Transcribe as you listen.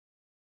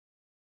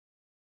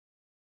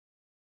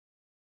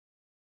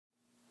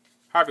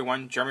Hi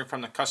everyone, Jeremy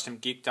from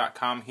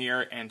thecustomgeek.com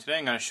here, and today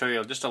I'm going to show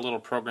you just a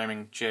little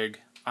programming jig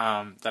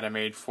that I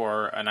made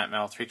for a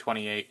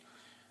NetMail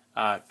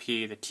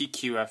 328P, the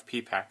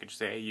TQFP package,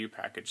 the AU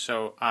package.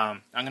 So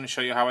I'm going to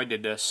show you how I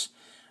did this,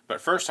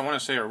 but first I want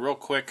to say a real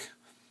quick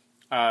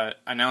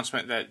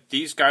announcement that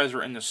these guys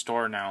are in the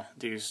store now,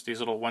 these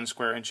little 1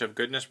 square inch of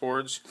goodness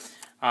boards,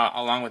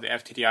 along with the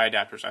FTDI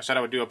adapters. I said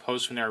I would do a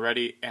post when they're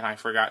ready, and I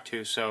forgot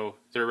to, so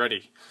they're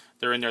ready.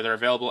 They're in there. They're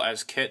available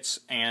as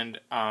kits, and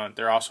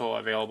they're also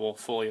available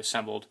fully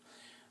assembled,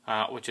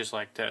 which is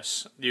like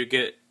this. You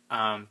get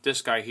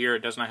this guy here.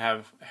 It does not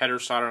have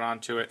headers soldered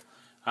onto it.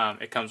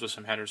 It comes with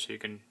some headers, so you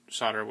can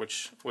solder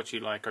which you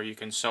like, or you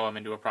can sew them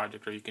into a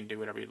project, or you can do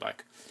whatever you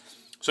like.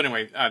 So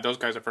anyway, those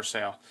guys are for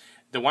sale.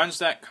 The ones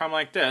that come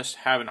like this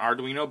have an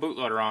Arduino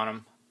bootloader on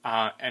them,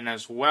 and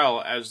as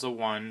well as the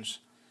ones,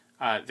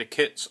 the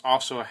kits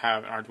also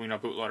have an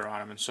Arduino bootloader on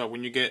them. And so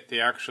when you get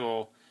the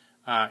actual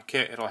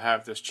kit, it'll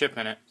have this chip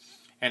in it,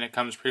 and it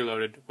comes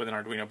preloaded with an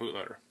Arduino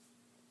bootloader.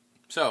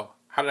 So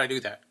how did I do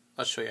that?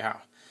 Let's show you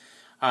how.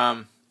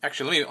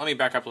 Actually, let me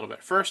back up a little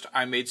bit. First,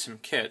 I made some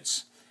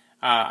kits.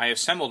 I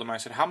assembled them. I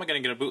said, how am I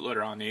going to get a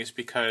bootloader on these?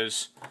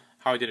 Because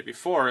how I did it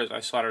before is I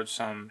soldered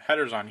some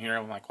headers on here.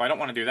 I'm like, well, I don't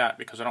want to do that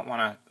because I don't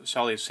want to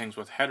sell these things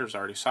with headers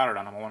already soldered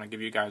on them. I want to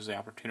give you guys the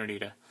opportunity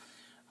to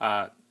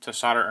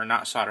solder or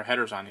not solder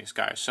headers on these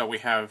guys. So we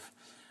have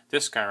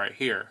this guy right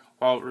here.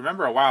 Well,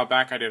 remember a while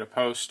back I did a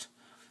post,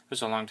 this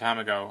was a long time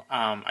ago,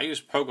 I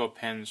used pogo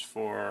pins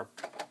for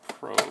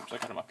probes. I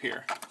got them up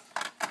here.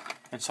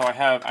 And so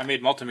I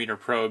made multimeter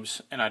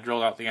probes, and I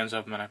drilled out the ends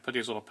of them, and I put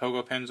these little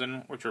pogo pins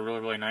in, which are really,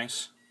 really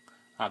nice.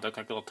 They look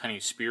like little tiny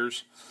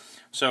spears.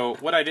 So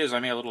what I did is I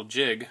made a little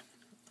jig.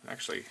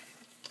 Actually,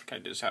 I think I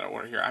did this out of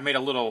order here. I made a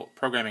little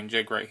programming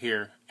jig right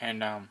here,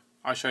 and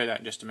I'll show you that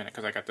in just a minute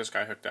because I got this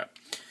guy hooked up.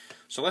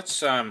 So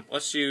let's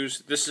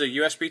use, this is a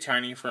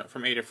USBtiny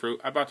from Adafruit.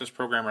 I bought this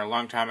programmer a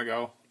long time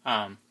ago.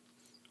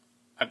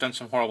 I've done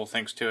some horrible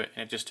things to it,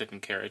 and it just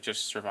didn't care. It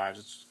just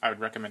survives. I would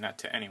recommend that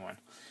to anyone.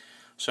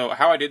 So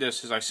how I did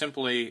this is I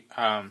simply,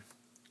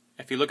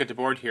 if you look at the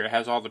board here, it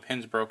has all the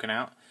pins broken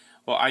out.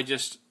 Well, I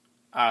just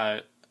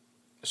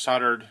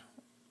soldered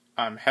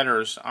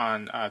headers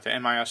on the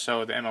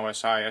MISO, the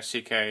MOSI,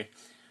 SCK,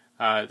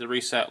 the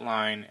reset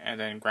line, and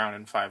then ground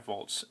and 5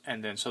 volts.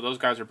 And then so those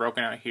guys are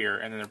broken out here,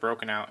 and then they're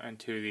broken out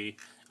into the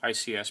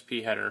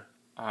ICSP header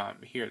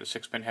here, the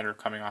 6-pin header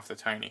coming off the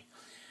Tiny.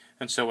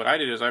 And so what I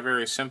did is I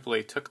very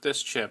simply took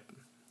this chip.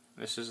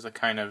 This is the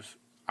kind of,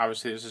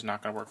 obviously this is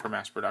not going to work for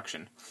mass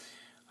production.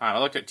 I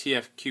looked at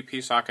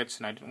TQFP sockets,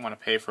 and I didn't want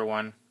to pay for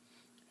one.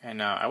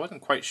 And I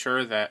wasn't quite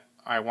sure that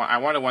I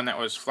wanted one that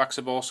was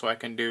flexible, so I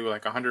can do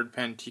like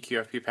 100-pin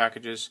TQFP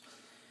packages,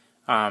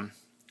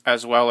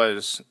 as well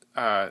as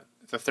the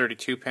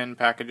 32-pin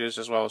packages,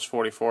 as well as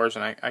 44s,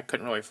 and I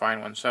couldn't really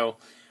find one. So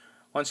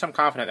once I'm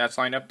confident that's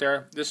lined up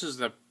there, this is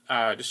the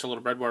just a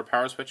little breadboard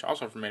power switch,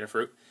 also from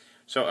Adafruit.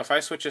 So if I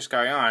switch this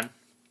guy on,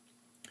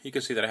 you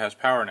can see that it has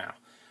power now.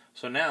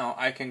 So now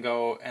I can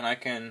go and I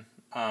can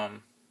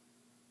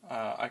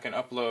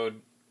upload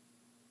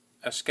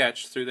a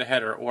sketch through the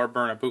header or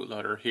burn a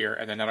bootloader here,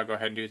 and then that'll go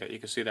ahead and do that. You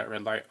can see that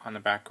red light on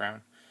the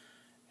background,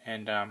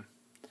 and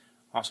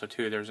also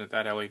too there's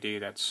that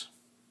LED that's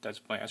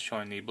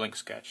showing the blink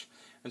sketch.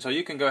 And so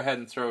you can go ahead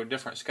and throw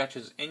different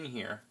sketches in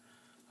here,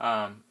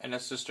 and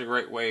that's just a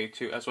great way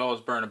to, as well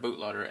as burn a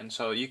bootloader. And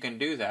so you can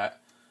do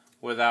that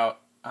without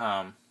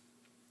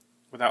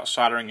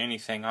soldering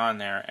anything on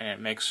there, and it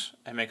makes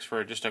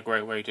for just a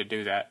great way to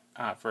do that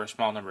for a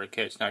small number of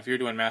kits. Now, if you're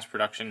doing mass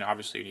production,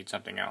 obviously you need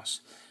something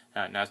else.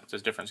 Now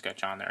there's a different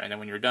sketch on there, and then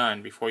when you're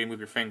done, before you move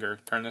your finger,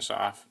 turn this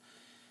off,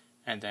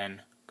 and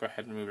then go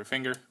ahead and move your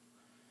finger,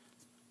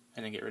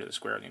 and then get rid of the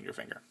square at the end of your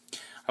finger.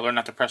 I learned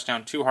not to press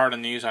down too hard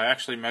on these. I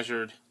actually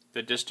measured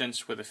the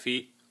distance with the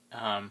feet,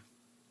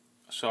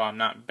 so I'm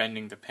not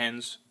bending the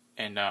pins,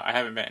 and I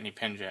haven't bent any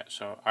pins yet.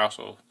 So I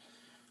also,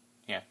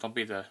 yeah, don't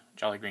be the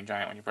Jolly Green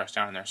Giant when you press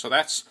down in there. So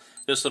that's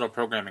this little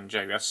programming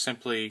jig. That's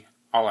simply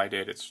all I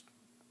did. It's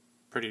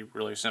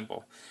really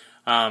simple.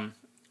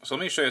 So let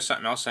me show you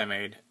something else I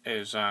made.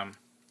 Is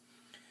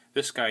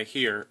this guy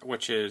here,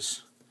 which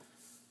is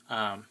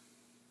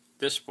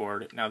this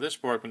board. Now this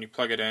board, when you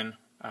plug it in,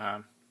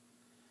 plug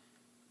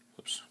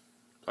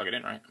it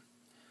in right.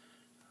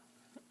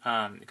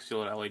 You can see a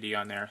little LED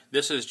on there.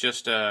 This is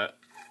just a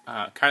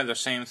kind of the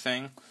same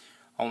thing,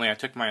 only I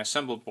took my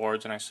assembled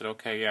boards and I said,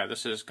 okay, yeah,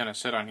 this is going to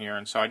sit on here.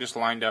 And so I just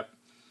lined up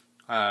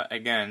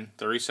again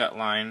the reset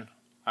line,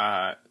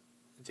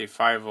 the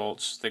 5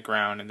 volts, the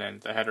ground, and then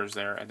the headers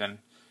there, and then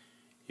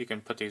you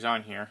can put these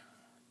on here,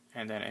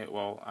 and then it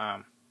will.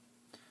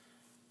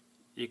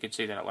 You can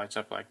see that it lights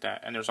up like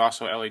that. And there's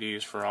also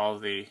LEDs for all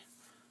the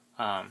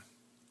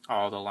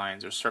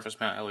lines. There's surface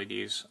mount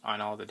LEDs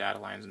on all the data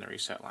lines in the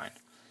reset line.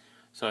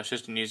 So it's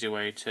just an easy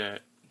way to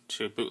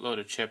bootload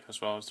a chip as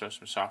well as throw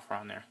some software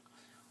on there.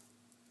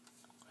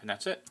 And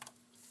that's it.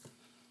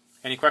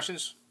 Any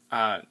questions?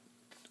 Go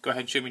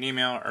ahead and shoot me an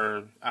email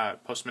or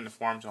post them in the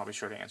forums, and I'll be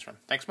sure to answer them.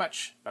 Thanks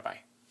much. Bye-bye.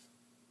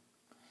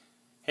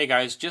 Hey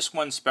guys, just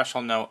one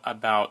special note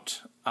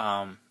about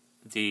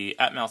the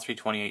Atmel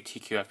 328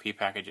 TQFP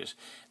packages.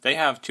 They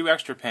have two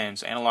extra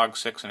pins, analog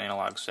 6 and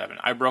analog 7.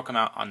 I broke them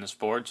out on this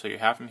board so you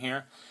have them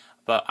here,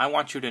 but I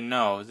want you to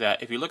know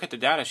that if you look at the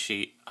data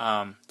sheet,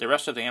 the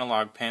rest of the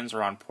analog pins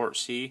are on port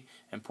C,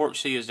 and port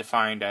C is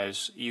defined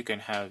as you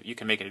can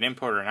make it an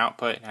input or an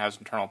output, and it has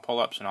internal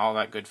pull-ups and all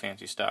that good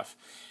fancy stuff.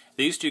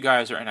 These two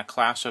guys are in a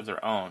class of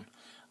their own.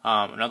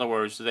 In other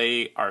words,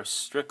 they are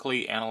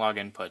strictly analog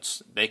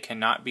inputs. They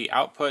cannot be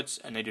outputs,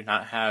 and they do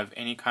not have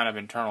any kind of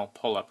internal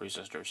pull-up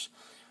resistors.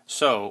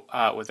 So,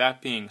 with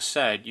that being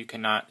said, you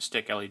cannot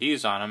stick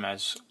LEDs on them,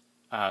 as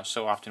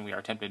so often we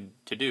are tempted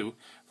to do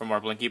for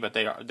more blinky, but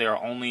they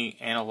are only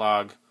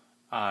analog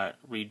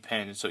read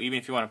pins. So even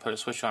if you want to put a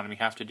switch on them, you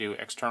have to do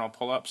external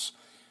pull-ups.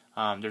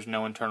 There's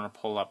no internal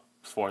pull-up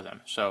for them.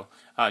 So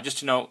just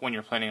to note when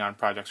you're planning on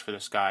projects for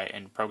this guy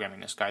and programming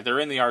this guy, they're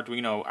in the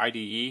Arduino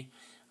IDE.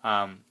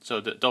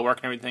 So they'll work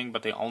and everything,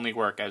 but they only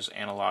work as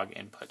analog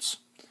inputs.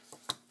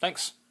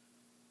 Thanks.